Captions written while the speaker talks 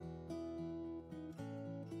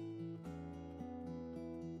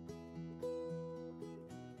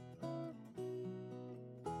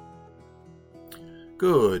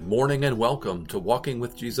Good morning and welcome to Walking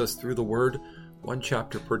with Jesus Through the Word, one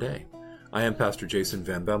chapter per day. I am Pastor Jason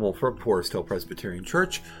Van Bemmel from Forest Hill Presbyterian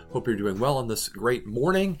Church. Hope you're doing well on this great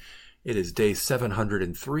morning. It is day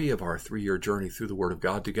 703 of our 3-year journey through the Word of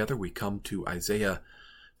God together. We come to Isaiah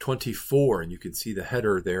 24, and you can see the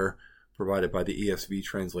header there provided by the ESV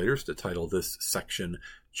translators to title this section,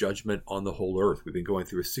 Judgment on the Whole Earth. We've been going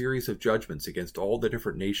through a series of judgments against all the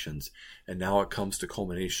different nations, and now it comes to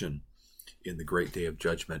culmination in the great day of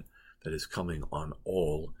judgment that is coming on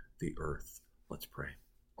all the earth. Let's pray.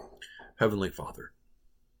 Heavenly Father,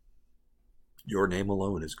 your name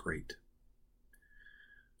alone is great.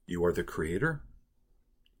 You are the creator,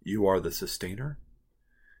 you are the sustainer,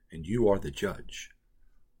 and you are the judge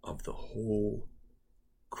of the whole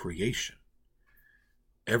creation.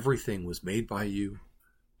 Everything was made by you,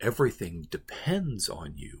 everything depends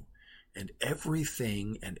on you, and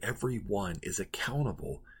everything and everyone is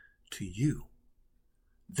accountable to you.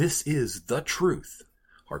 This is the truth.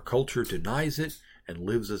 Our culture denies it and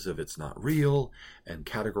lives as if it's not real and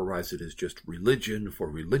categorizes it as just religion for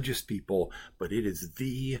religious people, but it is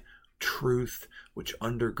the truth which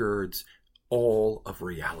undergirds all of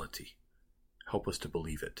reality. Help us to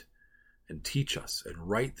believe it and teach us and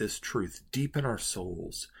write this truth deep in our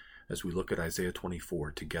souls as we look at Isaiah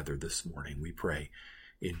 24 together this morning. We pray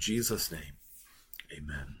in Jesus' name.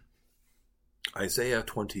 Amen. Isaiah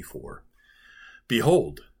 24.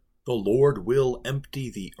 Behold, the Lord will empty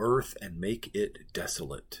the earth and make it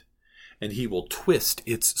desolate, and he will twist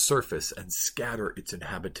its surface and scatter its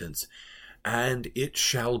inhabitants. And it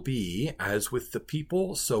shall be as with the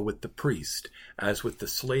people, so with the priest, as with the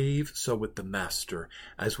slave, so with the master,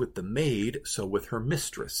 as with the maid, so with her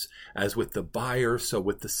mistress, as with the buyer, so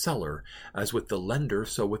with the seller, as with the lender,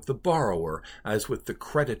 so with the borrower, as with the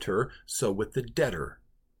creditor, so with the debtor.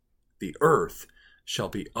 The earth shall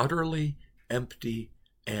be utterly empty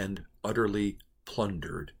and utterly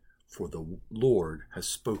plundered, for the Lord has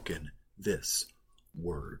spoken this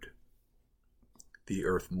word. The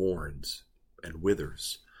earth mourns and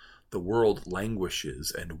withers. The world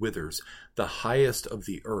languishes and withers. The highest of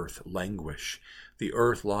the earth languish. The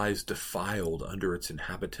earth lies defiled under its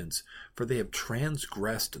inhabitants, for they have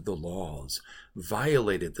transgressed the laws,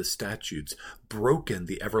 violated the statutes, broken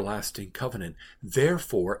the everlasting covenant.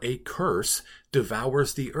 Therefore a curse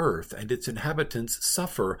devours the earth, and its inhabitants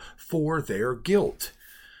suffer for their guilt.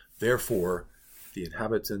 Therefore the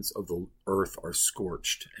inhabitants of the earth are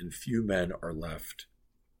scorched, and few men are left.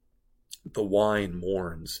 The wine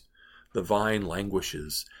mourns, the vine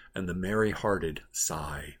languishes, and the merry-hearted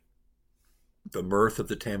sigh. The mirth of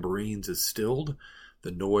the tambourines is stilled,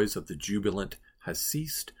 the noise of the jubilant has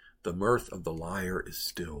ceased, the mirth of the lyre is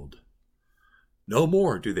stilled. No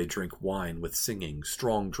more do they drink wine with singing.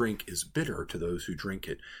 Strong drink is bitter to those who drink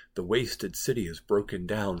it. The wasted city is broken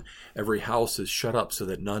down. Every house is shut up so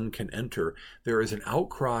that none can enter. There is an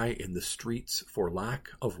outcry in the streets for lack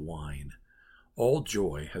of wine. All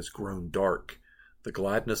joy has grown dark. The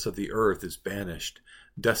gladness of the earth is banished.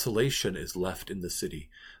 Desolation is left in the city.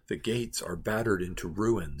 The gates are battered into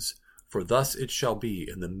ruins. For thus it shall be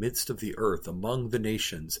in the midst of the earth among the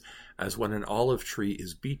nations, as when an olive tree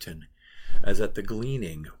is beaten, as at the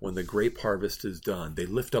gleaning when the grape harvest is done. They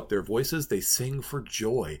lift up their voices, they sing for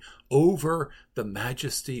joy over the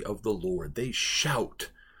majesty of the Lord. They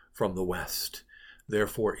shout from the west.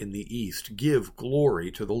 Therefore in the east give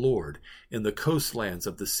glory to the Lord. In the coastlands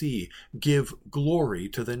of the sea give glory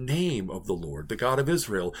to the name of the Lord, the God of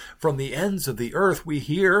Israel. From the ends of the earth we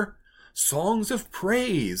hear songs of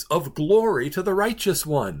praise, of glory to the righteous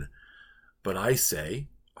one. But I say,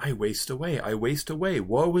 I waste away, I waste away.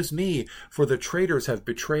 Woe is me, for the traitors have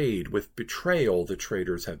betrayed. With betrayal the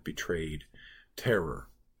traitors have betrayed. Terror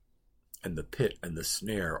and the pit and the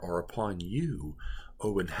snare are upon you,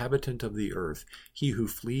 O inhabitant of the earth. He who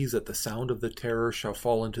flees at the sound of the terror shall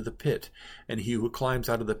fall into the pit, and he who climbs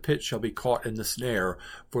out of the pit shall be caught in the snare.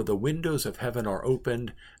 For the windows of heaven are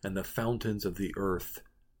opened, and the fountains of the earth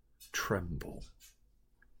tremble.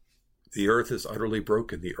 The earth is utterly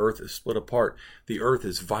broken. The earth is split apart. The earth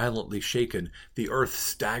is violently shaken. The earth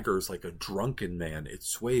staggers like a drunken man. It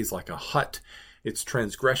sways like a hut. Its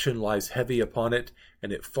transgression lies heavy upon it,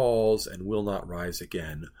 and it falls and will not rise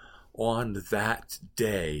again. On that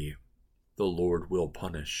day the Lord will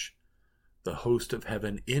punish the host of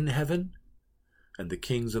heaven in heaven and the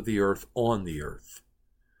kings of the earth on the earth.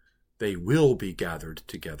 They will be gathered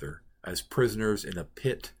together as prisoners in a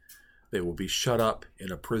pit. They will be shut up in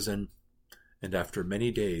a prison, and after many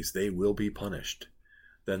days they will be punished.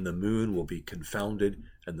 Then the moon will be confounded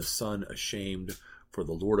and the sun ashamed, for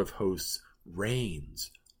the Lord of hosts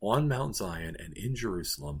reigns on Mount Zion and in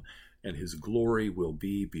Jerusalem, and his glory will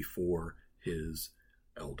be before his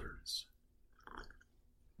elders.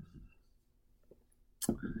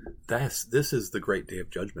 This is the great day of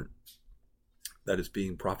judgment that is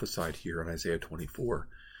being prophesied here in Isaiah 24.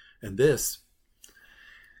 And this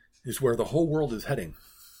is where the whole world is heading.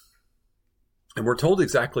 And we're told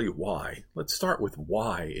exactly why. Let's start with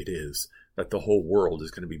why it is that the whole world is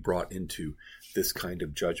going to be brought into this kind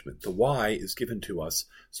of judgment. The why is given to us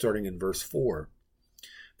starting in verse 4.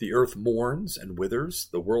 The earth mourns and withers,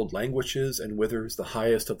 the world languishes and withers, the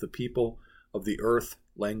highest of the people of the earth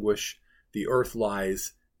languish. The earth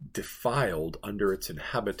lies defiled under its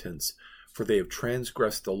inhabitants, for they have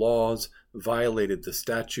transgressed the laws, violated the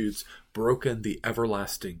statutes, broken the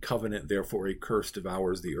everlasting covenant. Therefore a curse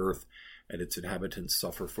devours the earth, and its inhabitants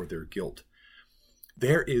suffer for their guilt.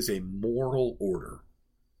 There is a moral order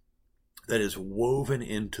that is woven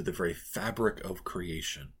into the very fabric of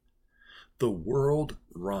creation. The world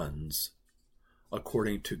runs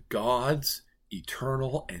according to God's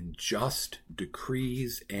eternal and just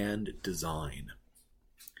decrees and design.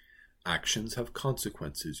 Actions have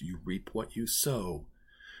consequences. You reap what you sow.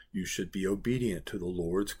 You should be obedient to the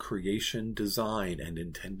Lord's creation design and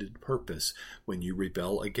intended purpose. When you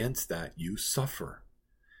rebel against that, you suffer.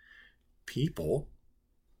 People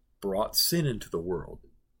brought sin into the world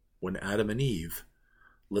when Adam and Eve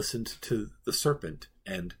listened to the serpent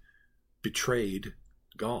and betrayed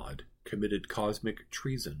God, committed cosmic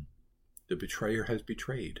treason. The betrayer has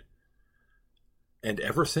betrayed. And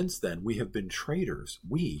ever since then, we have been traitors.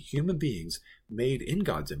 We, human beings, made in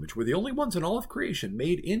God's image. We're the only ones in all of creation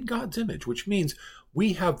made in God's image, which means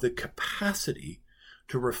we have the capacity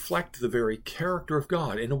to reflect the very character of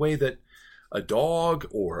God in a way that a dog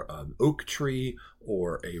or an oak tree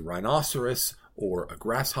or a rhinoceros or a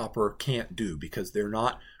grasshopper can't do, because they're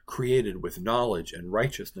not created with knowledge and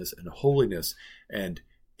righteousness and holiness and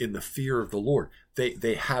in the fear of the Lord.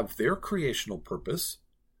 They have their creational purpose.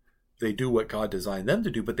 They do what God designed them to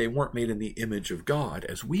do, but they weren't made in the image of God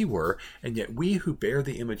as we were. And yet we who bear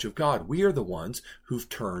the image of God, we are the ones who've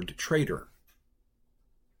turned traitor.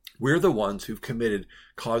 We're the ones who've committed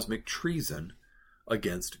cosmic treason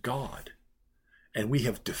against God. And we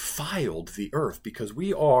have defiled the earth because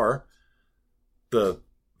we are the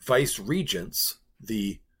vice regents,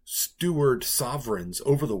 the steward sovereigns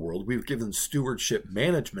over the world. We've given stewardship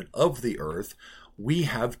management of the earth. We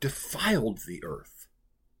have defiled the earth.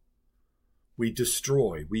 We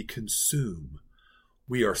destroy, we consume,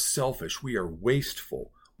 we are selfish, we are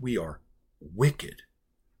wasteful, we are wicked.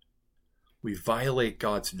 We violate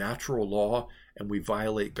God's natural law and we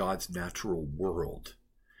violate God's natural world.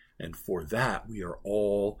 And for that, we are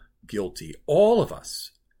all guilty. All of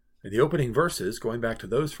us. And the opening verses, going back to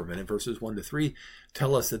those for a minute, verses 1 to 3,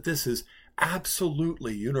 tell us that this is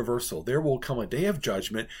absolutely universal. There will come a day of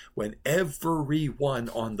judgment when everyone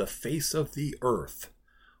on the face of the earth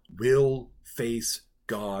will face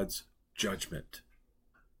God's judgment.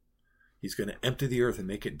 He's going to empty the earth and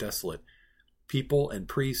make it desolate. People and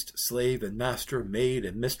priest, slave and master, maid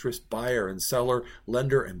and mistress, buyer and seller,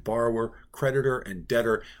 lender and borrower, creditor and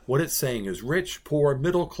debtor. What it's saying is rich, poor,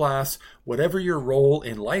 middle class, whatever your role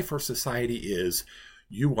in life or society is,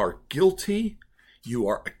 you are guilty, you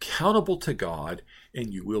are accountable to God,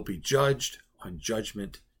 and you will be judged on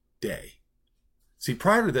Judgment Day. See,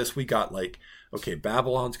 prior to this, we got okay,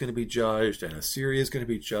 Babylon's going to be judged, and Assyria is going to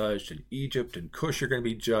be judged, and Egypt and Cush are going to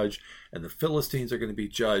be judged, and the Philistines are going to be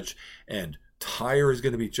judged, and Tyre is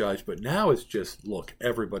going to be judged. But now it's just, look,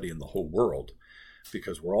 everybody in the whole world,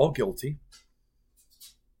 because we're all guilty.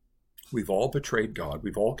 We've all betrayed God.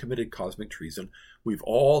 We've all committed cosmic treason. We've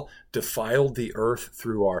all defiled the earth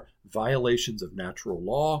through our violations of natural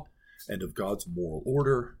law and of God's moral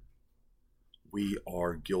order. We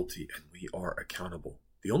are guilty and we are accountable.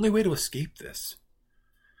 The only way to escape this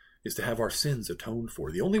is to have our sins atoned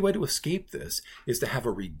for. The only way to escape this is to have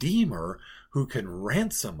a Redeemer who can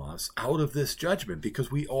ransom us out of this judgment,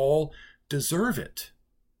 because we all deserve it.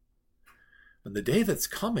 And the day that's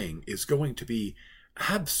coming is going to be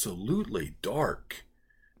absolutely dark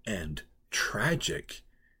and tragic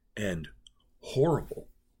and horrible.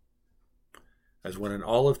 As when an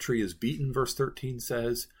olive tree is beaten, verse 13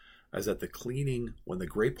 says, as at the cleaning, when the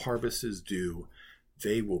grape harvest is due,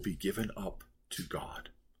 they will be given up to God.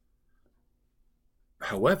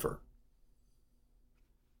 However,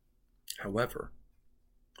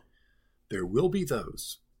 there will be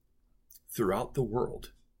those throughout the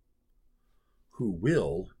world who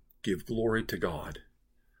will give glory to God,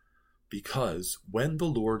 because when the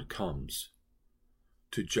Lord comes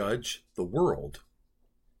to judge the world,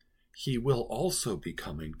 he will also be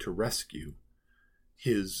coming to rescue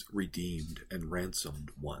his redeemed and ransomed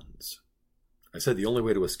ones. I said the only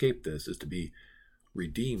way to escape this is to be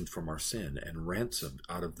redeemed from our sin and ransomed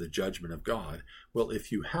out of the judgment of God. Well,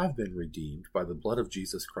 if you have been redeemed by the blood of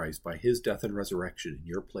Jesus Christ, by his death and resurrection in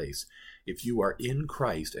your place, if you are in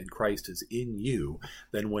Christ and Christ is in you,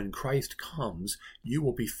 then when Christ comes, you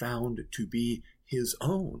will be found to be his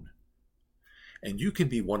own. And you can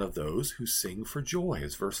be one of those who sing for joy,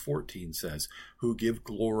 as verse 14 says, who give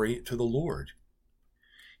glory to the Lord.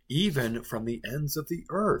 Even from the ends of the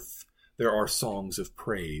earth, there are songs of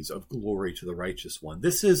praise, of glory to the righteous one.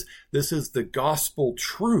 This is the gospel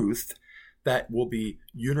truth that will be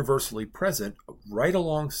universally present right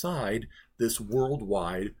alongside this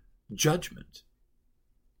worldwide judgment.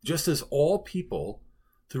 Just as all people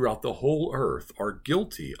throughout the whole earth are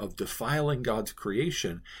guilty of defiling God's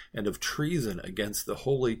creation and of treason against the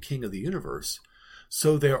holy King of the universe,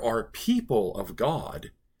 so there are people of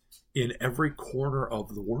God in every corner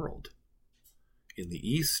of the world. In the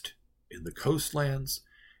east, in the coastlands,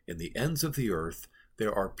 in the ends of the earth,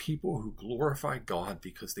 there are people who glorify God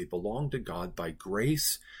because they belong to God by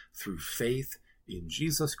grace through faith in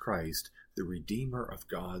Jesus Christ, the Redeemer of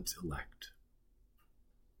God's elect.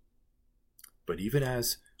 But even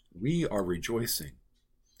as we are rejoicing,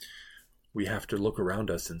 we have to look around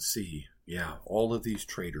us and see, all of these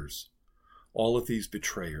traitors, all of these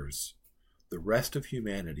betrayers, the rest of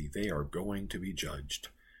humanity, they are going to be judged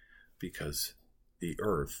because the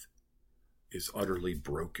earth is utterly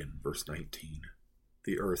broken. Verse 19.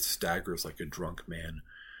 The earth staggers like a drunk man.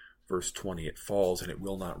 Verse 20. It falls and it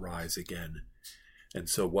will not rise again. And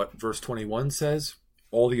so what verse 21 says,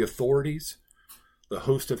 all the authorities, the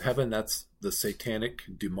host of heaven, that's the satanic,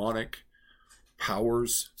 demonic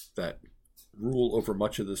powers that rule over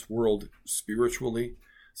much of this world spiritually.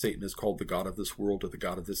 Satan is called the god of this world or the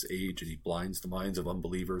god of this age, and he blinds the minds of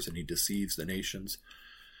unbelievers and he deceives the nations.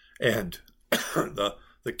 And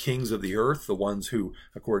the kings of the earth, the ones who,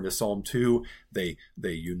 according to Psalm 2, they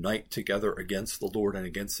unite together against the Lord and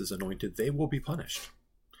against his anointed, they will be punished.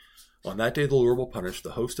 On that day the Lord will punish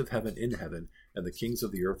the host of heaven in heaven and the kings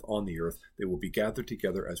of the earth on the earth. They will be gathered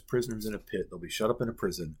together as prisoners in a pit. They'll be shut up in a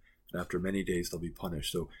prison, and after many days they'll be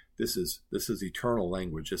punished. So this is eternal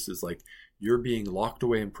language. This is like you're being locked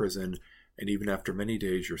away in prison, and even after many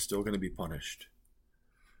days you're still going to be punished.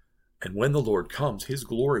 And when the Lord comes, his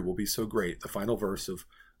glory will be so great. The final verse of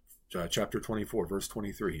chapter 24, verse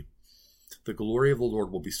 23. The glory of the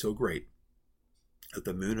Lord will be so great that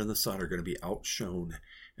the moon and the sun are going to be outshone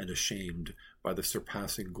and ashamed by the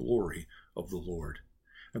surpassing glory of the Lord.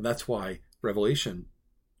 And that's why Revelation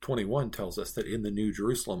 21 tells us that in the new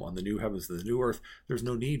Jerusalem, on the new heavens and the new earth, there's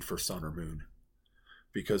no need for sun or moon,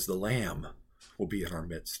 because the Lamb will be in our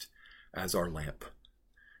midst as our lamp,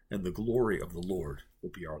 and the glory of the Lord will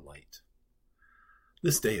be our light.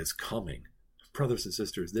 This day is coming. Brothers and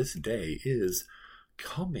sisters, this day is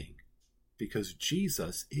coming because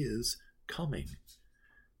Jesus is coming.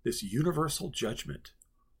 This universal judgment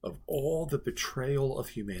of all the betrayal of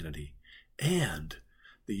humanity and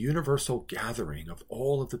the universal gathering of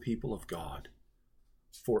all of the people of God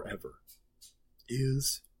forever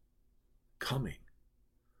is coming.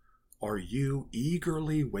 Are you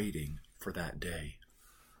eagerly waiting for that day?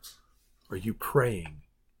 Are you praying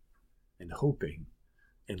and hoping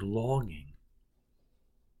and longing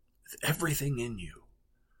with everything in you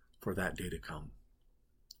for that day to come?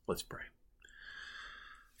 Let's pray.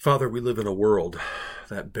 Father, we live in a world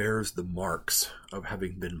that bears the marks of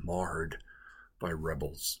having been marred by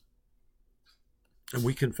rebels. And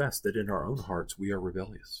we confess that in our own hearts we are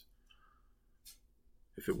rebellious.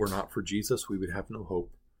 If it were not for Jesus, we would have no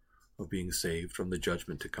hope of being saved from the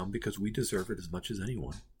judgment to come, because we deserve it as much as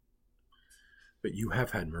anyone. But you have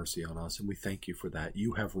had mercy on us, and we thank you for that.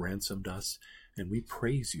 You have ransomed us, and we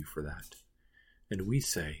praise you for that. And we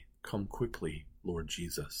say, come quickly, Lord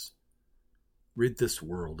Jesus. Rid this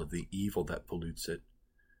world of the evil that pollutes it,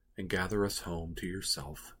 and gather us home to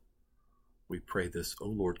yourself. We pray this, O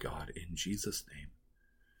Lord God, in Jesus' name.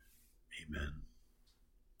 Amen.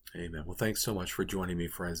 Amen. Well, thanks so much for joining me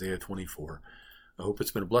for Isaiah 24. I hope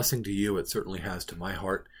it's been a blessing to you. It certainly has to my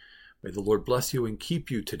heart. May the Lord bless you and keep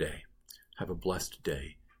you today. Have a blessed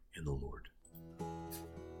day in the Lord.